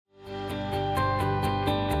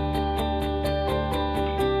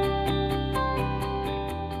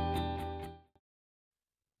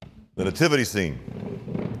The nativity scene.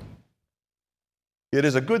 It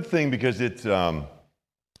is a good thing because it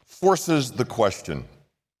forces the question,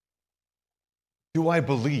 do I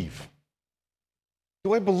believe?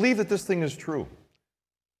 Do I believe that this thing is true?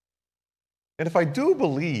 And if I do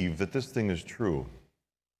believe that this thing is true,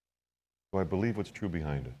 do I believe what's true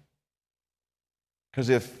behind it? Because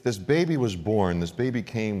if this baby was born, this baby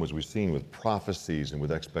came, as we've seen, with prophecies and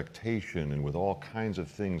with expectation and with all kinds of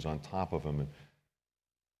things on top of him. And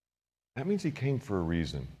that means he came for a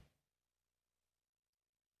reason.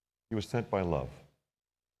 He was sent by love.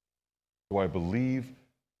 Do I believe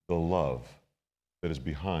the love that is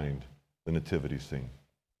behind the nativity scene?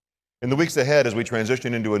 In the weeks ahead, as we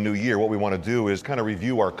transition into a new year, what we want to do is kind of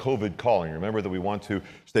review our COVID calling. Remember that we want to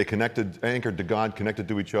stay connected, anchored to God, connected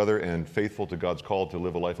to each other, and faithful to God's call to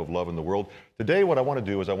live a life of love in the world. Today, what I want to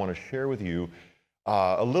do is I want to share with you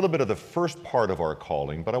a little bit of the first part of our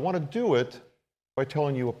calling, but I want to do it by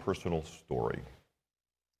telling you a personal story.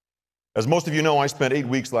 As most of you know, I spent 8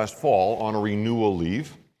 weeks last fall on a renewal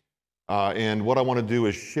leave. And what I want to do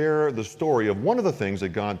is share the story of one of the things that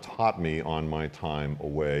God taught me on my time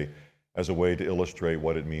away as a way to illustrate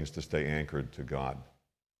what it means to stay anchored to God.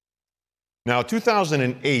 Now,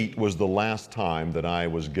 2008 was the last time that I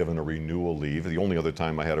was given a renewal leave, the only other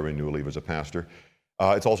time I had a renewal leave as a pastor.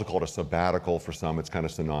 It's also called a sabbatical for some. It's kind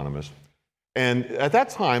of synonymous. And at that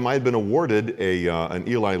time, I had been awarded an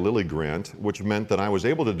Eli Lilly grant, which meant that I was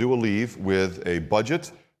able to do a leave with a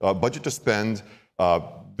budget to spend,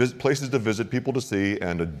 places to visit, people to see,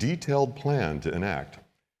 and a detailed plan to enact.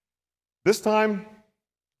 This time,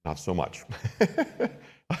 not so much.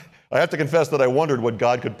 I have to confess that I wondered what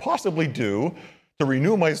God could possibly do to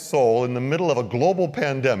renew my soul in the middle of a global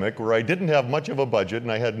pandemic where I didn't have much of a budget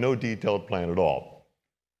and I had no detailed plan at all.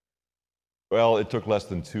 Well, it took less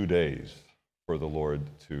than 2 days for the Lord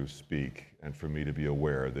to speak and for me to be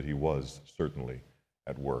aware that He was certainly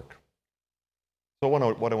at work. So what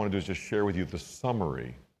I want to do is just share with you the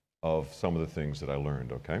summary of some of the things that I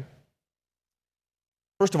learned, okay?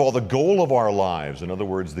 First of all, the goal of our lives, in other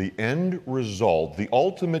words, the end result, the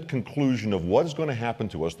ultimate conclusion of what is going to happen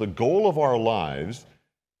to us, the goal of our lives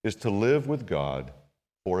is to live with God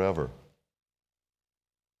forever.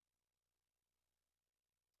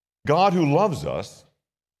 God, who loves us,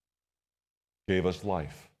 gave us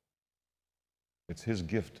life. It's His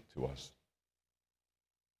gift to us.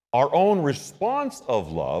 Our own response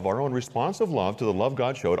of love to the love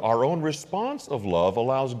God showed, our own response of love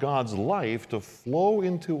allows God's life to flow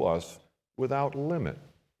into us without limit.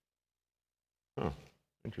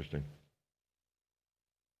 Interesting.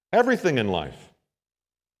 Everything in life,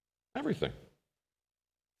 everything,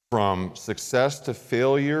 from success to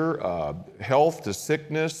failure, health to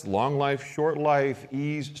sickness, long life, short life,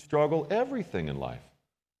 ease, struggle, everything in life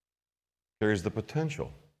carries the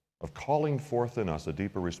potential of calling forth in us a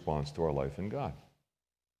deeper response to our life in God.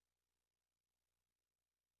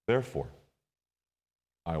 Therefore,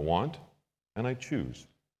 I want and I choose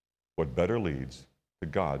what better leads to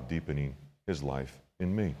God deepening His life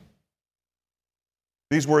in me.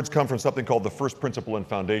 These words come from something called the First Principle and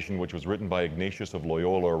Foundation, which was written by Ignatius of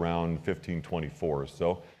Loyola around 1524 or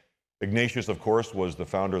so. Ignatius, of course, was the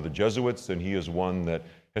founder of the Jesuits, and he is one that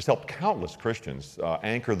has helped countless Christians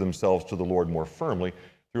anchor themselves to the Lord more firmly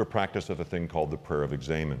through a practice of a thing called the prayer of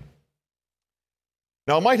examen.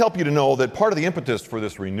 Now, it might help you to know that part of the impetus for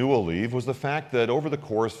this renewal leave was the fact that over the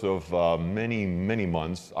course of many, many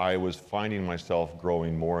months, I was finding myself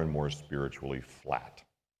growing more and more spiritually flat.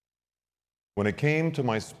 When it came to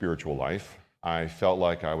my spiritual life, I felt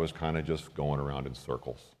like I was kind of just going around in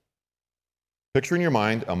circles. Picture in your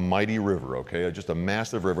mind a mighty river, okay? Just a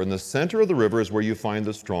massive river. In the center of the river is where you find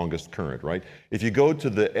the strongest current, right? If you go to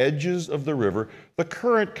the edges of the river, the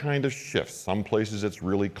current kind of shifts. Some places it's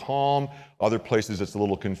really calm, other places it's a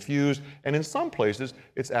little confused, and in some places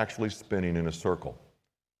it's actually spinning in a circle.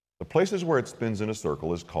 The places where it spins in a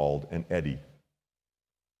circle is called an eddy.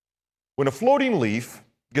 When a floating leaf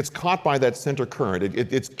gets caught by that center current,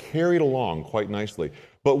 it's carried along quite nicely.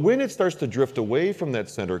 But when it starts to drift away from that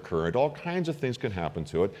center current, all kinds of things can happen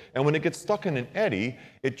to it. And when it gets stuck in an eddy,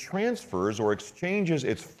 it transfers or exchanges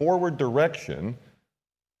its forward direction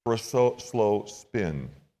for a slow spin.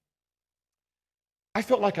 I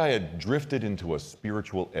felt like I had drifted into a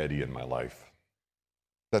spiritual eddy in my life.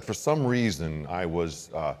 That for some reason I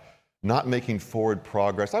was not making forward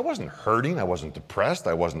progress. I wasn't hurting, I wasn't depressed,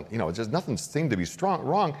 I wasn't, it's just nothing seemed to be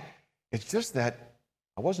wrong. It's just that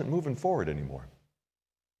I wasn't moving forward anymore.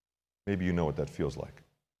 Maybe you know what that feels like.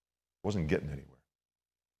 I wasn't getting anywhere.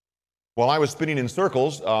 While I was spinning in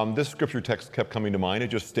circles, this scripture text kept coming to mind. It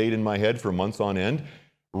just stayed in my head for months on end.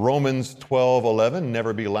 Romans 12:11,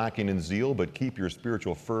 never be lacking in zeal, but keep your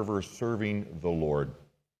spiritual fervor serving the Lord.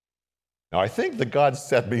 Now, I think that God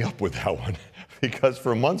set me up with that one because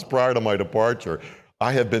for months prior to my departure,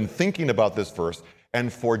 I have been thinking about this verse,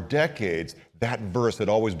 and for decades, that verse had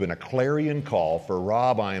always been a clarion call for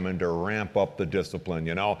Rob Iman to ramp up the discipline,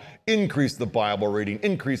 increase the Bible reading,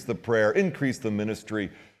 increase the prayer, increase the ministry,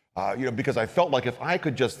 because I felt like if I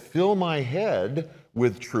could just fill my head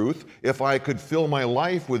with truth, if I could fill my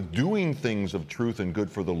life with doing things of truth and good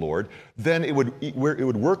for the Lord, then it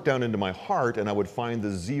would work down into my heart and I would find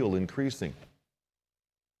the zeal increasing.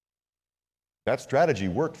 That strategy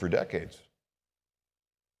worked for decades,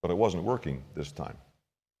 but it wasn't working this time.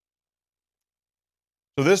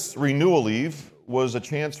 So this renewal leave was a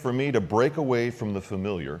chance for me to break away from the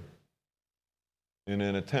familiar in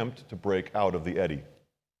an attempt to break out of the eddy.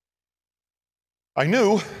 I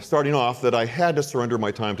knew, starting off, that I had to surrender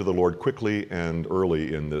my time to the Lord quickly and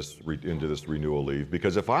early into this renewal leave,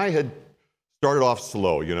 because if I had started off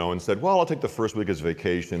slow, and said, well, I'll take the first week as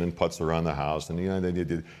vacation and putz around the house, and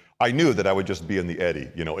I knew that I would just be in the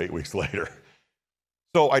eddy, 8 weeks later.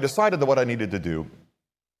 So I decided that what I needed to do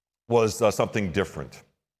was something different.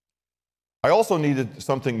 I also needed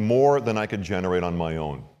something more than I could generate on my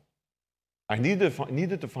own. I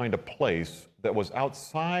needed to find a place that was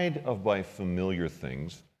outside of my familiar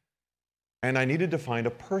things, and I needed to find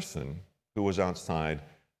a person who was outside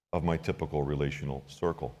of my typical relational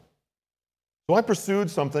circle. So I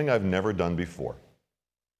pursued something I've never done before.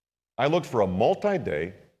 I looked for a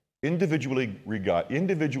multi-day, individually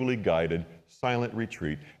guided, silent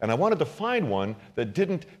retreat, and I wanted to find one that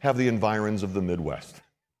didn't have the environs of the Midwest.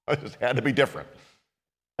 It just had to be different.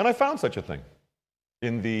 And I found such a thing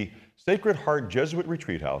in the Sacred Heart Jesuit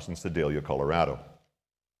Retreat House in Sedalia, Colorado.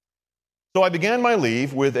 So I began my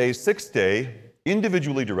leave with a 6-day,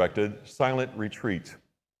 individually directed, silent retreat,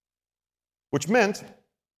 which meant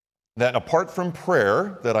that apart from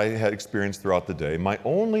prayer that I had experienced throughout the day, my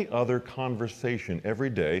only other conversation every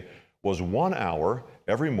day was 1 hour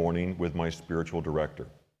every morning with my spiritual director.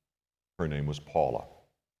 Her name was Paula.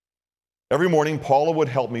 Every morning, Paula would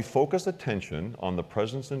help me focus attention on the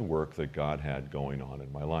presence and work that God had going on in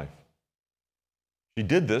my life. She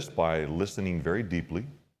did this by listening very deeply,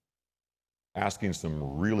 asking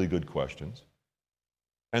some really good questions,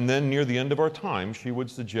 and then near the end of our time, she would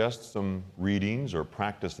suggest some readings or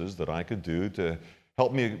practices that I could do to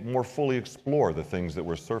help me more fully explore the things that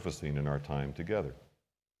were surfacing in our time together.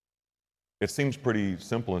 It seems pretty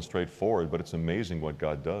simple and straightforward, but it's amazing what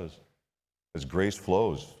God does as grace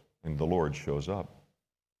flows and the Lord shows up.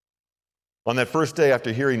 On that first day,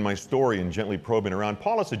 after hearing my story and gently probing around,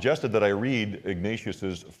 Paula suggested that I read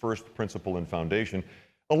Ignatius's First Principle and Foundation,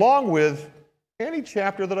 along with any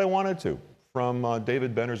chapter that I wanted to, from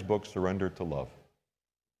David Benner's book, Surrender to Love.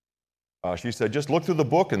 She said, just look through the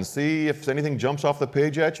book and see if anything jumps off the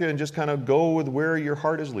page at you and just kind of go with where your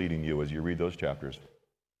heart is leading you as you read those chapters.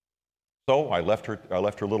 So I left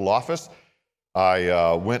her little office.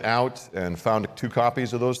 I went out and found 2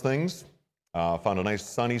 copies of those things, found a nice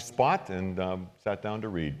sunny spot, and sat down to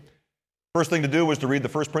read. First thing to do was to read the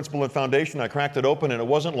First Principle and Foundation. I cracked it open, and it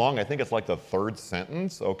wasn't long. I think it's like the 3rd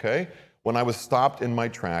sentence, okay, when I was stopped in my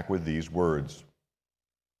track with these words.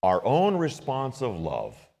 Our own response of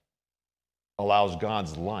love allows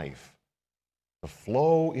God's life to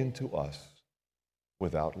flow into us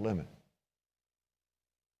without limit.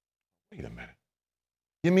 Wait a minute.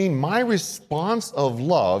 You mean my response of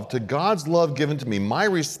love to God's love given to me, my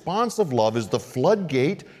response of love is the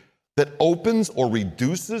floodgate that opens or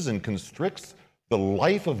reduces and constricts the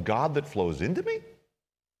life of God that flows into me?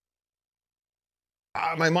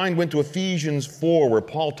 My mind went to Ephesians 4, where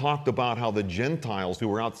Paul talked about how the Gentiles who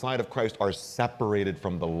are outside of Christ are separated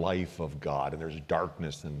from the life of God, and there's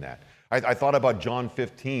darkness in that. I thought about John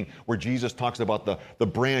 15, where Jesus talks about the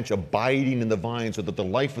branch abiding in the vine so that the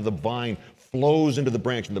life of the vine flows into the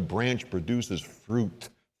branch, and the branch produces fruit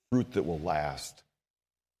that will last.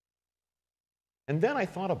 And then I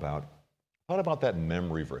thought about that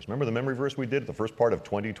memory verse. Remember the memory verse we did at the first part of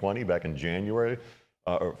 2020, back in January,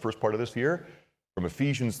 first part of this year? From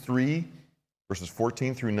Ephesians 3, verses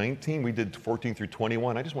 14 through 19. We did 14 through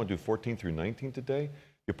 21. I just want to do 14 through 19 today.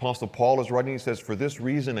 The Apostle Paul is writing, he says, for this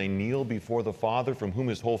reason I kneel before the Father, from whom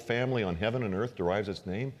his whole family on heaven and earth derives its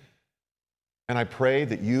name. And I pray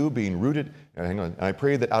that you, being rooted, I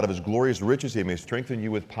pray that out of his glorious riches he may strengthen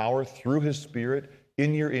you with power through his Spirit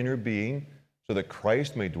in your inner being, so that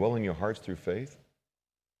Christ may dwell in your hearts through faith.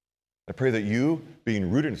 I pray that you,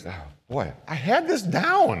 being rooted, boy, I had this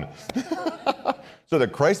down. so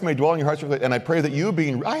that Christ may dwell in your hearts. And I pray that you,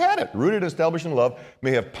 being, I had it, rooted and established in love,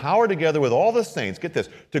 may have power together with all the saints, get this,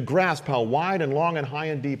 to grasp how wide and long and high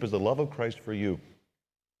and deep is the love of Christ for you,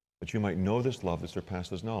 that you might know this love that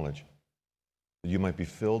surpasses knowledge, that you might be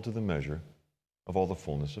filled to the measure of all the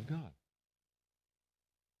fullness of God.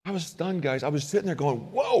 I was stunned, guys. I was sitting there going,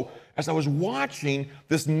 whoa, as I was watching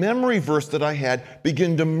this memory verse that I had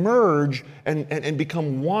begin to merge and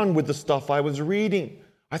become one with the stuff I was reading.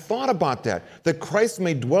 I thought about that Christ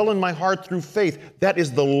may dwell in my heart through faith. That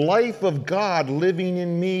is the life of God living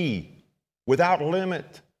in me without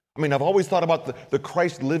limit. I mean, I've always thought about the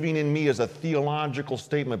Christ living in me as a theological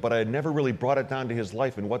statement, but I had never really brought it down to his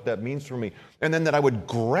life and what that means for me. And then that I would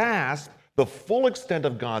grasp the full extent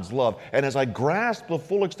of God's love. And as I grasp the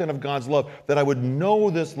full extent of God's love, that I would know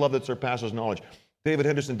this love that surpasses knowledge. David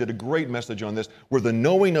Henderson did a great message on this, where the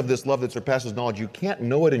knowing of this love that surpasses knowledge, you can't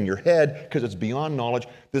know it in your head because it's beyond knowledge.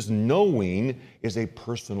 This knowing is a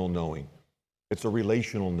personal knowing. It's a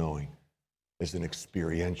relational knowing. It's an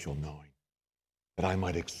experiential knowing. That I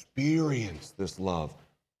might experience this love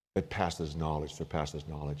that passes knowledge, surpasses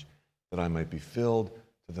knowledge, that I might be filled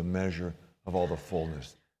to the measure of all the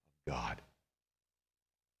fullness of God.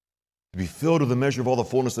 To be filled with the measure of all the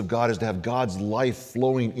fullness of God is to have God's life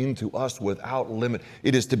flowing into us without limit.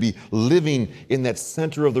 It is to be living in that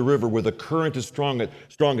center of the river where the current is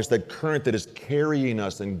strongest, that current that is carrying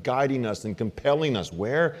us and guiding us and compelling us.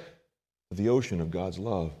 Where? To the ocean of God's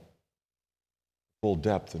love. Full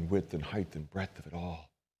depth and width and height and breadth of it all,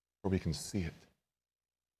 where we can see it.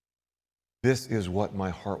 This is what my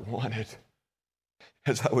heart wanted.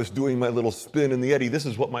 As I was doing my little spin in the eddy, this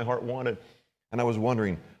is what my heart wanted. And I was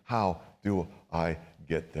wondering, how do I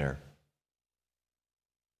get there?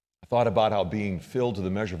 I thought about how being filled to the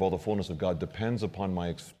measure of all the fullness of God depends upon my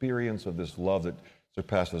experience of this love that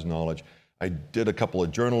surpasses knowledge. I did a couple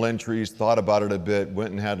of journal entries, thought about it a bit,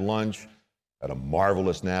 went and had lunch, had a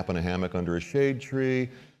marvelous nap in a hammock under a shade tree,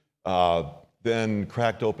 then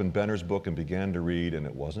cracked open Benner's book and began to read, and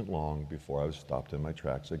it wasn't long before I was stopped in my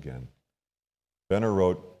tracks again. Benner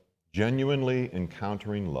wrote, "Genuinely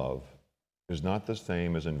encountering love is not the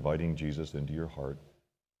same as inviting Jesus into your heart,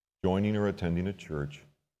 joining or attending a church,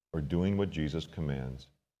 or doing what Jesus commands.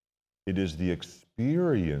 It is the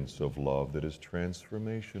experience of love that is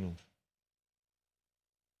transformational."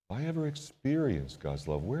 Have I ever experienced God's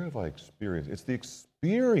love? Where have I experienced? It's the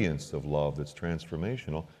experience of love that's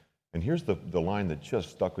transformational. And here's the line that just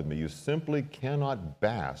stuck with me. You simply cannot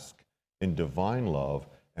bask in divine love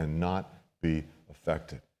and not be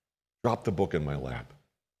affected. Drop the book in my lap.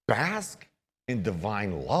 Bask in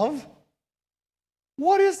divine love?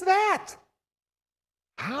 What is that?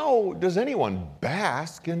 How does anyone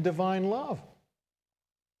bask in divine love?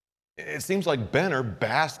 It seems like Benner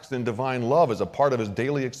basks in divine love as a part of his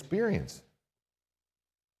daily experience.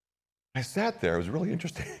 I sat there. It was really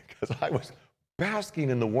interesting because I was basking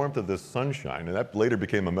in the warmth of this sunshine, and that later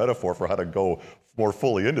became a metaphor for how to go more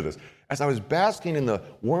fully into this. As I was basking in the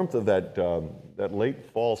warmth of that late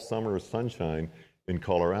fall summer sunshine in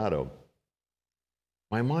Colorado,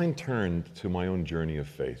 my mind turned to my own journey of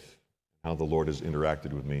faith, how the Lord has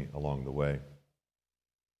interacted with me along the way.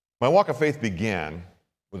 My walk of faith began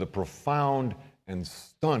with a profound and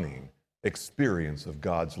stunning experience of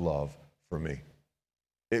God's love for me.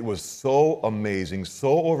 It was so amazing,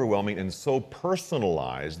 so overwhelming, and so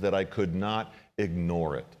personalized that I could not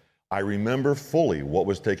ignore it. I remember fully what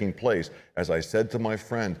was taking place as I said to my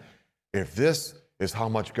friend, if this is how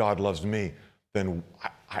much God loves me, then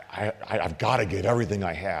I've got to get everything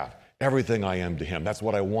I have, everything I am to him. That's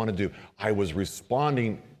what I want to do. I was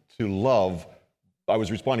responding to love. I was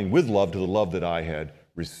responding with love to the love that I had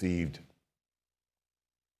received.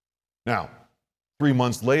 Now, 3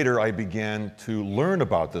 months later, I began to learn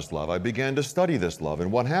about this love. I began to study this love.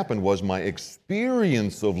 And what happened was my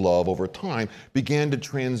experience of love over time began to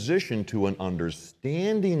transition to an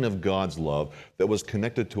understanding of God's love that was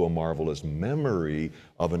connected to a marvelous memory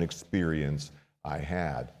of an experience I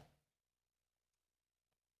had.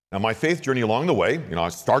 Now, my faith journey along the way, I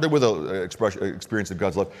started with an experience of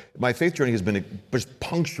God's love. My faith journey has been just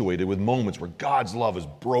punctuated with moments where God's love has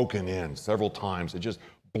broken in several times. It just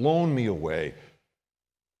blown me away.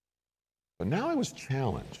 But now I was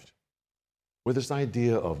challenged with this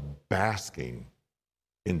idea of basking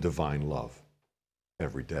in divine love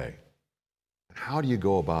every day. How do you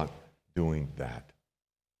go about doing that?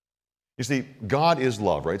 You see, God is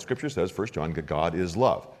love, right? Scripture says, 1 John, God is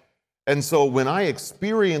love. And so when I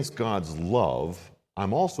experience God's love,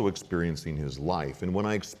 I'm also experiencing his life. And when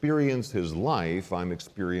I experience his life, I'm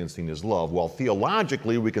experiencing his love. While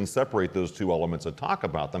theologically, we can separate those two elements and talk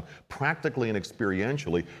about them, practically and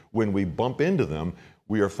experientially, when we bump into them,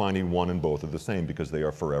 we are finding one and both are the same because they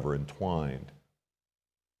are forever entwined.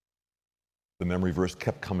 The memory verse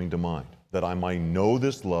kept coming to mind, that I might know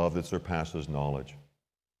this love that surpasses knowledge.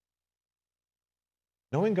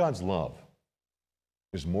 Knowing God's love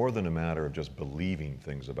is more than a matter of just believing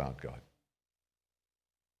things about God.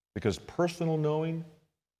 Because personal knowing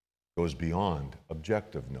goes beyond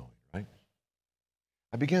objective knowing, right?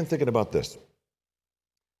 I began thinking about this.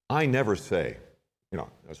 I never say,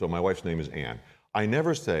 so my wife's name is Ann. I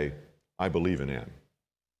never say, I believe in Ann.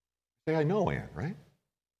 I say, I know Ann, right?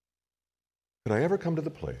 Could I ever come to the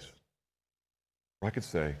place where I could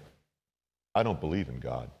say, I don't believe in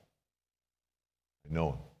God. I know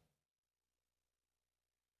him.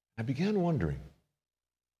 I began wondering,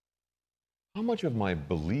 how much of my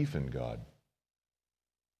belief in God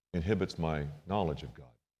inhibits my knowledge of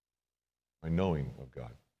God, my knowing of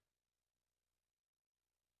God?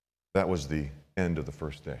 That was the end of the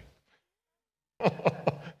first day.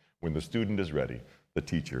 When the student is ready, the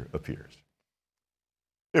teacher appears.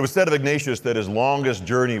 It was said of Ignatius that his longest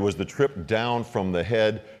journey was the trip down from the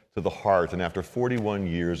head to the heart. And after 41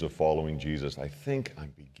 years of following Jesus, I think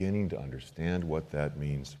I'm beginning to understand what that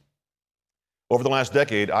means. Over the last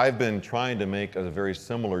decade, I've been trying to make a very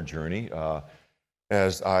similar journey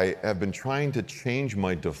as I have been trying to change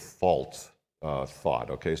my default thought.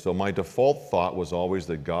 Okay, so my default thought was always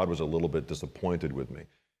that God was a little bit disappointed with me.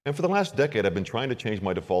 And for the last decade, I've been trying to change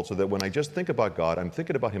my default so that when I just think about God, I'm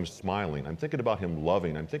thinking about him smiling, I'm thinking about him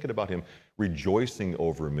loving, I'm thinking about him rejoicing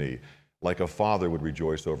over me like a father would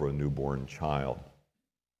rejoice over a newborn child.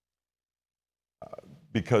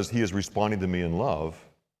 Because he is responding to me in love,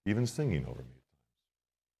 even singing over me.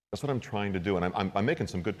 That's what I'm trying to do, and I'm making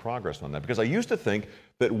some good progress on that, because I used to think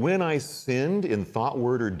that when I sinned in thought,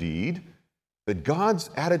 word, or deed, that God's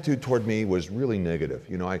attitude toward me was really negative.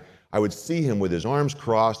 I would see him with his arms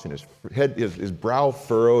crossed and his head, his brow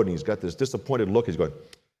furrowed, and he's got this disappointed look. He's going,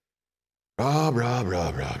 rah, rah, rah,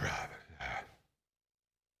 rah, rah.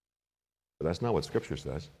 But that's not what Scripture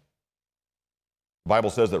says. The Bible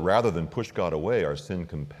says that rather than push God away, our sin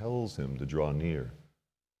compels him to draw near,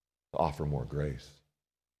 to offer more grace.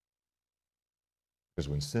 Because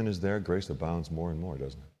when sin is there, grace abounds more and more,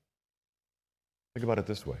 doesn't it? Think about it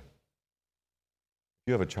this way. If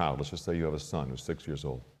you have a child, let's just say you have a son who's 6 years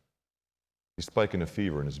old. He's spiking a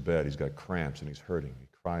fever in his bed. He's got cramps and he's hurting. He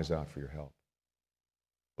cries out for your help.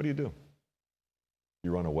 What do? Do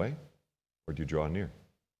you run away or do you draw near?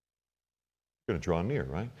 You're going to draw near,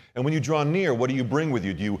 right? And when you draw near, what do you bring with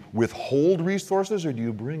you? Do you withhold resources or do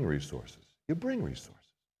you bring resources? You bring resources.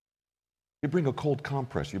 You bring a cold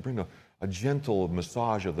compress. You bring a gentle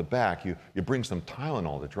massage of the back. You bring some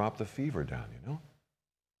Tylenol to drop the fever down,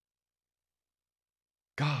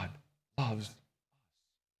 God loves us.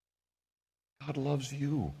 God loves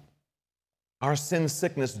you. Our sin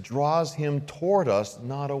sickness draws him toward us,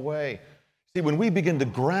 not away. See, when we begin to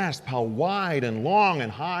grasp how wide and long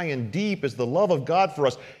and high and deep is the love of God for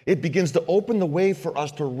us, it begins to open the way for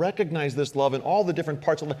us to recognize this love in all the different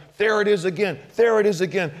parts of life. There it is again. There it is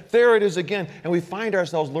again. There it is again. And we find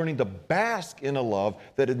ourselves learning to bask in a love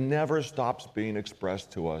that it never stops being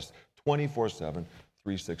expressed to us 24/7,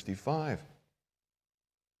 365.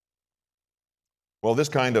 Well, this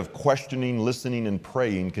kind of questioning, listening, and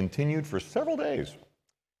praying continued for several days.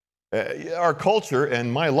 Our culture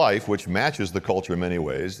and my life, which matches the culture in many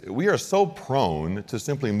ways, we are so prone to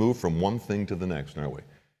simply move from one thing to the next, aren't we?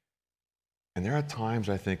 And there are times,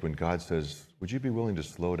 I think, when God says, would you be willing to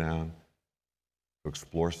slow down, to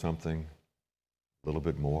explore something a little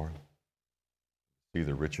bit more, see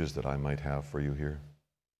the riches that I might have for you here?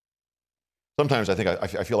 Sometimes I think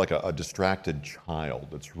I feel like a distracted child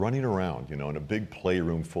that's running around, in a big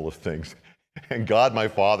playroom full of things. And God, my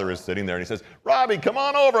Father, is sitting there and he says, Robbie, come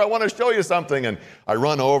on over. I want to show you something. And I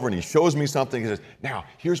run over and he shows me something. He says, now,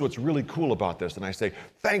 here's what's really cool about this. And I say,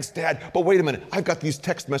 thanks, Dad. But wait a minute. I've got these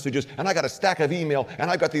text messages and I got a stack of email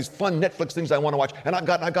and I've got these fun Netflix things I want to watch. And I've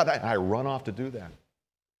got that. And I run off to do that.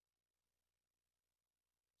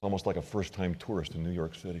 It's almost like a first-time tourist in New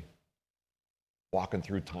York City, walking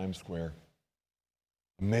through Times Square,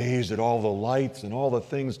 amazed at all the lights and all the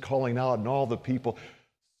things calling out and all the people,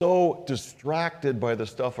 so distracted by the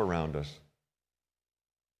stuff around us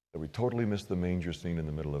that we totally miss the manger scene in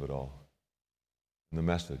the middle of it all and the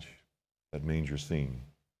message that manger scene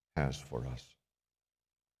has for us.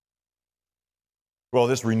 Well,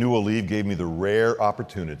 this renewal leave gave me the rare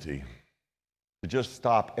opportunity to just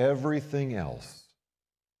stop everything else,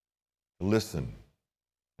 listen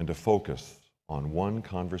and to focus on one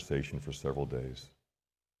conversation for several days.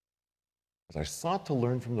 As I sought to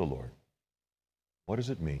learn from the Lord, what does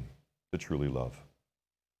it mean to truly love?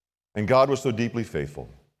 And God was so deeply faithful.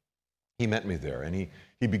 He met me there, and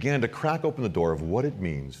he began to crack open the door of what it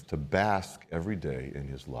means to bask every day in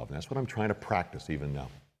his love. And that's what I'm trying to practice even now.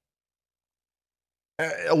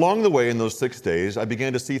 Along the way in those 6 days, I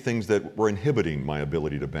began to see things that were inhibiting my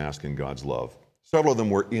ability to bask in God's love. Several of them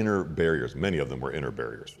were inner barriers. Many of them were inner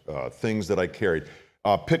barriers. Things that I carried.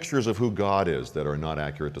 Pictures of who God is that are not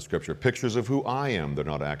accurate to Scripture. Pictures of who I am that are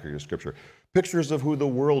not accurate to Scripture. Pictures of who the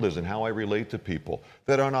world is and how I relate to people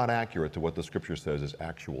that are not accurate to what the Scripture says is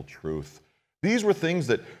actual truth. These were things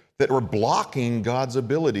that were blocking God's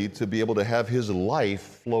ability to be able to have his life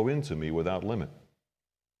flow into me without limit.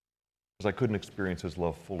 Because I couldn't experience his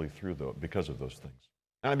love fully because of those things.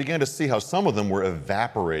 And I began to see how some of them were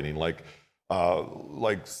evaporating like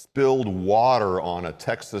spilled water on a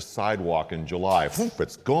Texas sidewalk in July. Poof,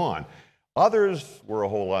 it's gone. Others were a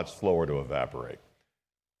whole lot slower to evaporate.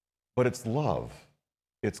 But it's love.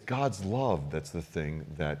 It's God's love that's the thing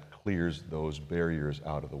that clears those barriers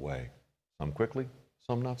out of the way. Some quickly,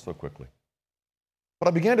 some not so quickly. But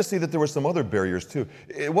I began to see that there were some other barriers too.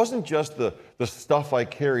 It wasn't just the stuff I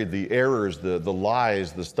carried, the errors, the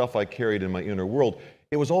lies, the stuff I carried in my inner world.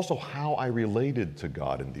 It was also how I related to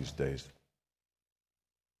God in these days.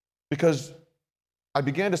 Because I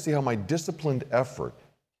began to see how my disciplined effort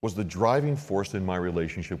was the driving force in my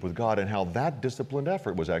relationship with God, and how that disciplined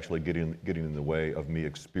effort was actually getting in the way of me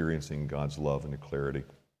experiencing God's love and clarity.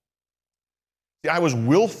 See, I was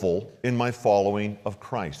willful in my following of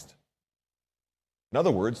Christ. In other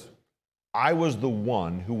words, I was the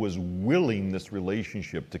one who was willing this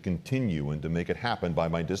relationship to continue and to make it happen by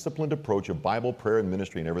my disciplined approach of Bible, prayer, and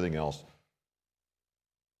ministry and everything else.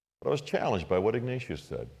 But I was challenged by what Ignatius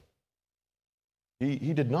said.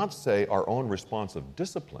 He did not say our own response of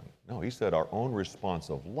discipline. No, he said our own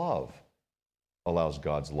response of love allows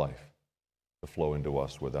God's life to flow into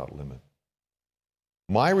us without limit.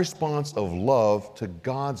 My response of love to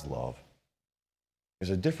God's love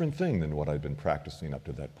is a different thing than what I'd been practicing up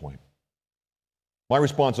to that point. My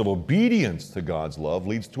response of obedience to God's love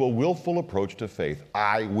leads to a willful approach to faith.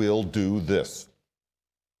 I will do this.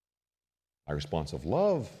 My response of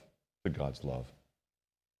love to God's love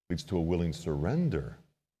leads to a willing surrender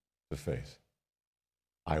to faith.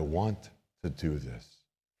 I want to do this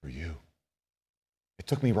for you. It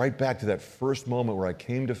took me right back to that first moment where I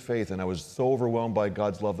came to faith and I was so overwhelmed by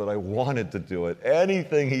God's love that I wanted to do it.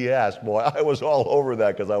 Anything he asked, boy, I was all over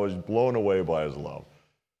that because I was blown away by his love.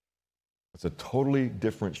 It's a totally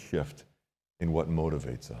different shift in what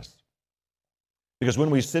motivates us. Because when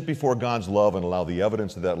we sit before God's love and allow the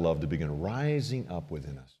evidence of that love to begin rising up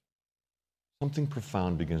within us, something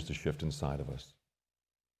profound begins to shift inside of us.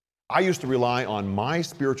 I used to rely on my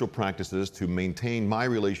spiritual practices to maintain my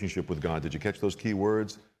relationship with God. Did you catch those key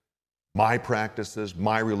words? My practices,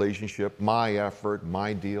 my relationship, my effort,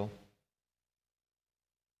 my deal.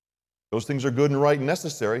 Those things are good and right and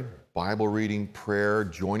necessary. Bible reading, prayer,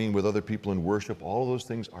 joining with other people in worship, all of those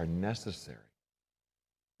things are necessary.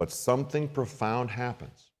 But something profound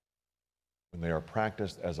happens when they are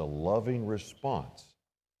practiced as a loving response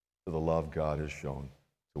to the love God has shown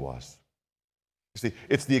to us. You see,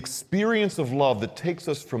 it's the experience of love that takes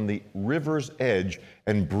us from the river's edge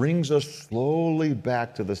and brings us slowly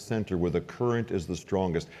back to the center where the current is the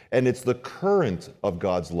strongest. And it's the current of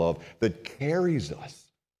God's love that carries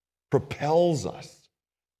us, propels us,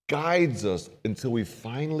 guides us until we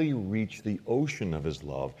finally reach the ocean of his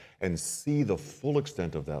love and see the full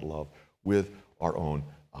extent of that love with our own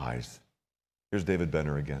eyes. Here's David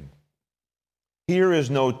Benner again. Here is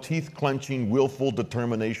no teeth-clenching, willful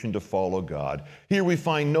determination to follow God. Here we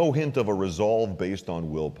find no hint of a resolve based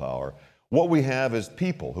on willpower. What we have is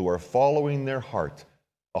people who are following their heart,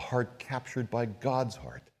 a heart captured by God's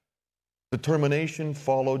heart. Determination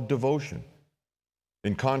followed devotion.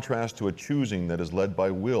 In contrast to a choosing that is led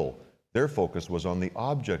by will, their focus was on the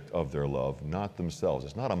object of their love, not themselves.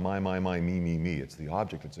 It's not a my, me. It's the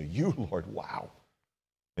object. It's a you, Lord. Wow.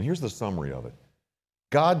 And here's the summary of it.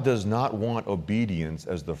 God does not want obedience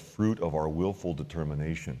as the fruit of our willful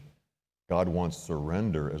determination. God wants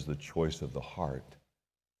surrender as the choice of the heart.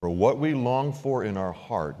 For what we long for in our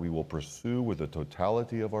heart, we will pursue with the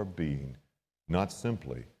totality of our being, not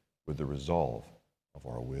simply with the resolve of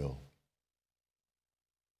our will.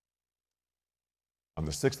 On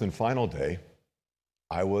the sixth and final day,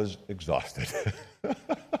 I was exhausted.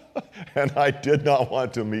 And I did not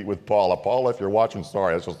want to meet with Paula. Paula, if you're watching,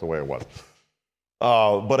 sorry, that's just the way it was.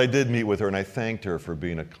 But I did meet with her, and I thanked her for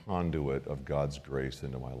being a conduit of God's grace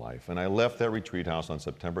into my life. And I left that retreat house on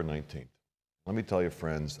September 19th. Let me tell you,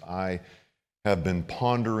 friends, I have been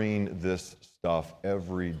pondering this stuff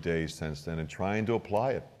every day since then and trying to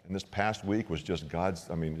apply it. And this past week was just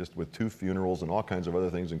just with 2 funerals and all kinds of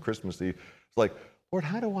other things, and Christmas Eve. It's like, Lord,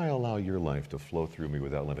 how do I allow your life to flow through me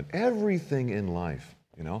without limit? Everything in life,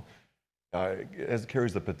 as it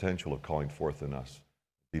carries the potential of calling forth in us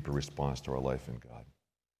a deeper response to our life in God.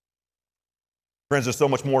 Friends, there's so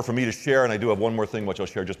much more for me to share, and I do have one more thing which I'll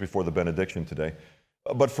share just before the benediction today.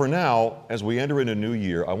 But for now, as we enter into a new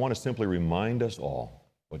year, I want to simply remind us all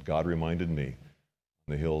what God reminded me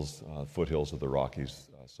in the foothills of the Rockies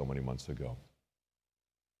so many months ago.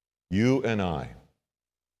 You and I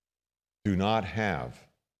do not have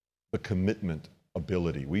the commitment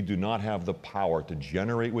ability. We do not have the power to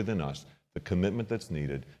generate within us the commitment that's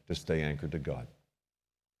needed to stay anchored to God.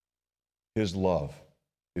 His love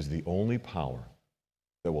is the only power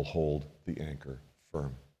that will hold the anchor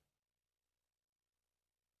firm.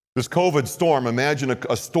 This COVID storm, imagine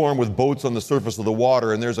a storm with boats on the surface of the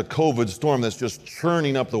water, and there's a COVID storm that's just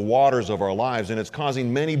churning up the waters of our lives, and it's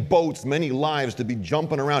causing many boats, many lives to be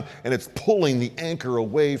jumping around, and it's pulling the anchor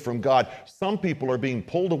away from God. Some people are being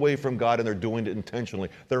pulled away from God, and they're doing it intentionally.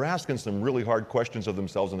 They're asking some really hard questions of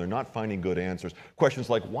themselves, and they're not finding good answers. Questions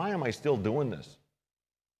like, why am I still doing this?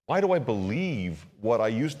 Why do I believe what I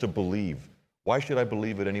used to believe? Why should I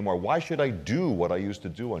believe it anymore? Why should I do what I used to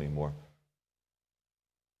do anymore?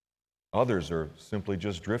 Others are simply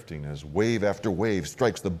just drifting as wave after wave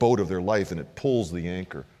strikes the boat of their life and it pulls the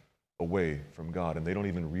anchor away from God, and they don't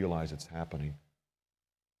even realize it's happening.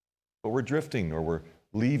 But we're drifting, or we're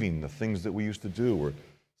leaving the things that we used to do. We're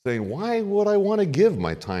saying, why would I want to give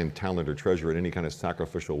my time, talent, or treasure in any kind of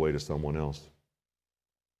sacrificial way to someone else?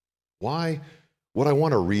 Why would I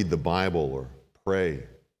want to read the Bible or pray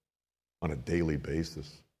on a daily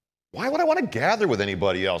basis? Why would I want to gather with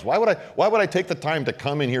anybody else? Why would I take the time to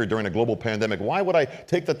come in here during a global pandemic? Why would I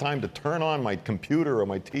take the time to turn on my computer or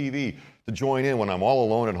my TV to join in when I'm all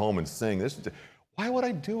alone at home and sing? Why would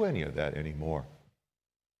I do any of that anymore?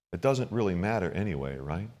 It doesn't really matter anyway,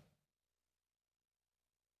 right?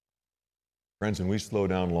 Friends, and we slow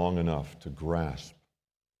down long enough to grasp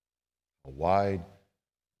how wide,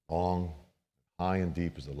 long, high, and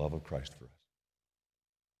deep is the love of Christ for us.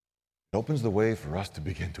 It opens the way for us to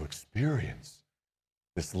begin to experience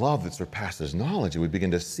this love that surpasses knowledge, and we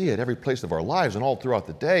begin to see it every place of our lives and all throughout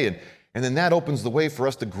the day. And then that opens the way for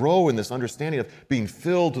us to grow in this understanding of being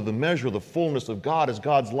filled to the measure of the fullness of God as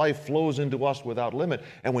God's life flows into us without limit.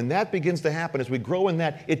 And when that begins to happen, as we grow in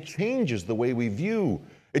that, it changes the way we view.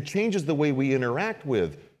 It changes the way we interact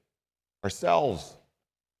with ourselves,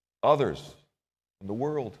 others, and the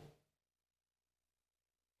world.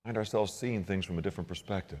 Find ourselves seeing things from a different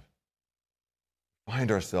perspective.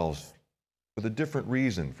 Find ourselves with a different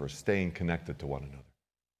reason for staying connected to one another,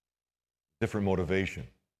 different motivation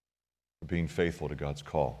for being faithful to God's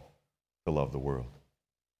call to love the world.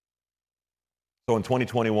 So in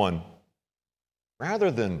 2021,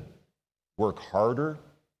 rather than work harder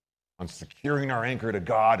on securing our anchor to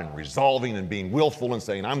God and resolving and being willful and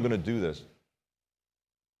saying, I'm going to do this, would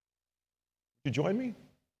you join me?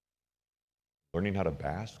 Learning how to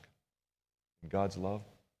bask in God's love?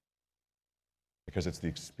 Because it's the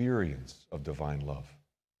experience of divine love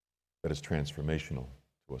that is transformational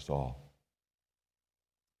to us all.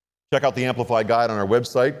 Check out the Amplified Guide on our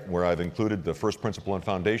website, where I've included the First Principle and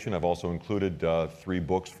Foundation. I've also included 3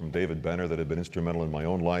 books from David Benner that have been instrumental in my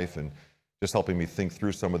own life and just helping me think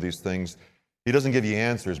through some of these things. He doesn't give you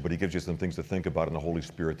answers, but he gives you some things to think about, and the Holy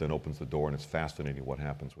Spirit then opens the door, and it's fascinating what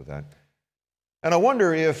happens with that. And I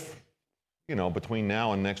wonder if, between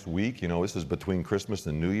now and next week, this is between Christmas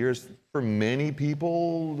and New Year's. For many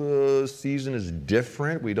people, the season is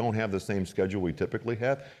different. We don't have the same schedule we typically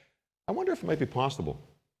have. I wonder if it might be possible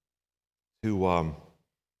to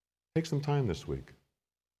take some time this week.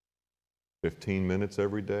 15 minutes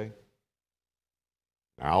every day,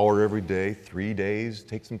 an hour every day, 3 days.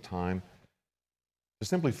 Take some time to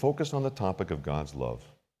simply focus on the topic of God's love.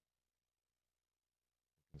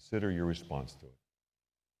 Consider your response to it.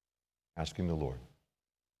 Asking the Lord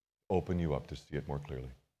to open you up to see it more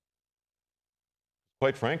clearly.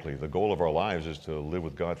 Quite frankly, the goal of our lives is to live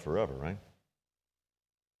with God forever, right?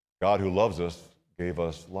 God who loves us gave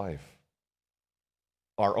us life.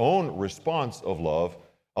 Our own response of love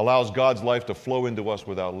allows God's life to flow into us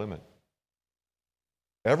without limit.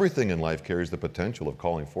 Everything in life carries the potential of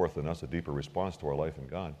calling forth in us a deeper response to our life in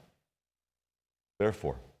God.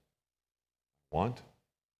 Therefore, I want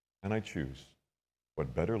and I choose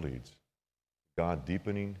what better leads God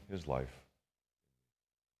deepening his life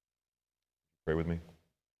Pray with me.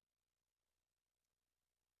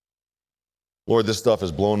 Lord, this stuff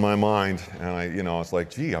has blown my mind, and it's like,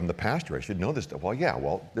 gee, I'm the pastor. I should know this stuff.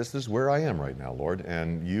 Well, this is where I am right now, Lord,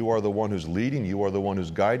 and you are the one who's leading, you are the one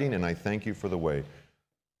who's guiding, and I thank you for the way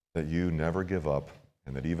that you never give up,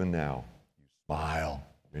 and that even now, you smile.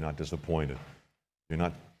 You're not disappointed. You're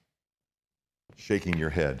not shaking your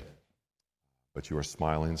head, but you are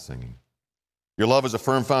smiling and singing. Your love is a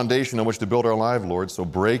firm foundation on which to build our life, Lord, so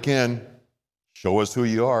break in, show us who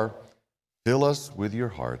you are, fill us with your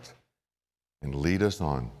heart, and lead us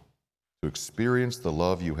on to experience the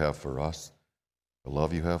love you have for us, the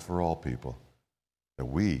love you have for all people, that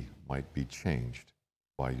we might be changed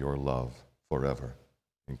by your love forever.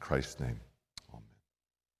 In Christ's name.